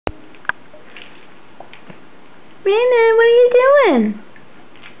Raymond, what are you doing?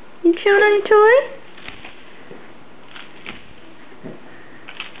 You chewing on your toy?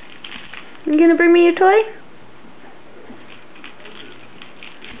 You gonna bring me your toy?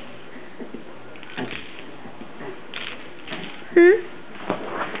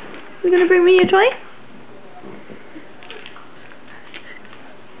 You gonna bring me your toy?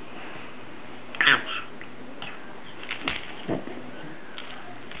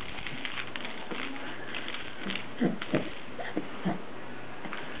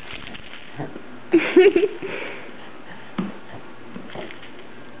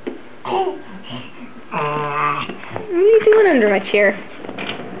 What are you doing under my chair?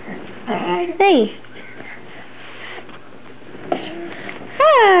 Hey.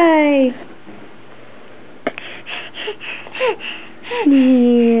 Hi.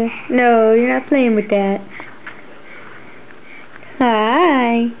 Yeah. No, you're not playing with that.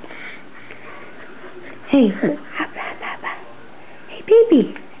 Hi. Hey. Hey,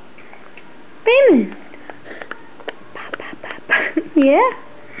 baby. Raymond. Yeah.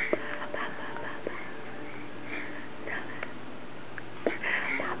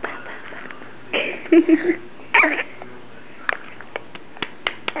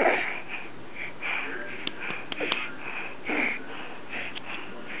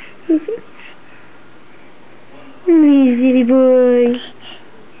 Easy boy.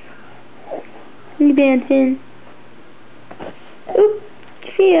 You dancing? Oop,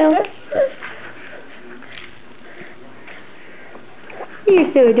 feel.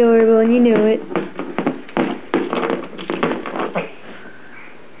 You're so adorable and you know it.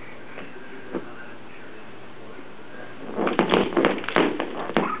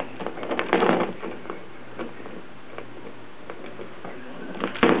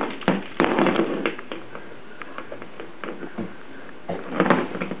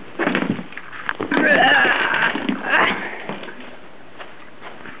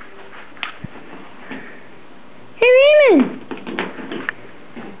 Hey, Raymond!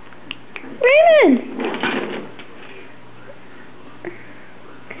 Raymond!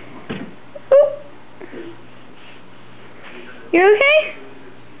 Oop. You're okay?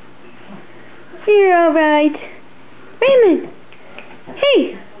 You're alright. Raymond! Hey!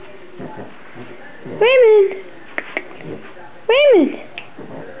 Raymond! Raymond!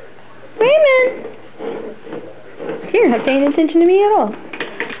 Raymond! You're not paying attention to me at all.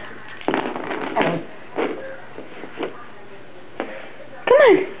 Come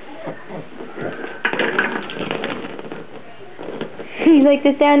on! You like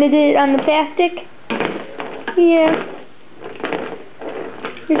the sound of it on the plastic? Yeah.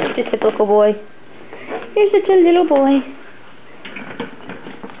 You're such a typical boy. You're such a little boy.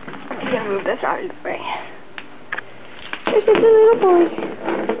 I'm gonna move this out of the way. You're such a little boy.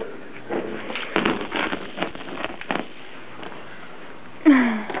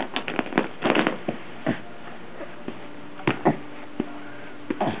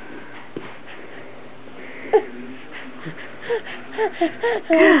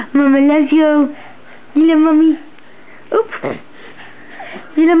 Mama loves you. You love mommy. Oop.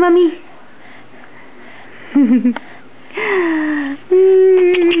 You love mommy.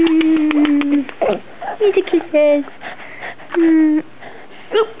 Need the kisses.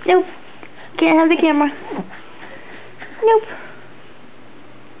 Oop, nope. Can't have the camera. Nope.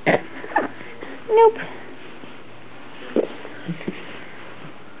 Nope.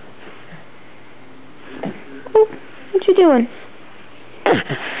 Oop, what you doing?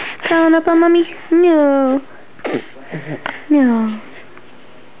 Crawling up on mommy? No. No.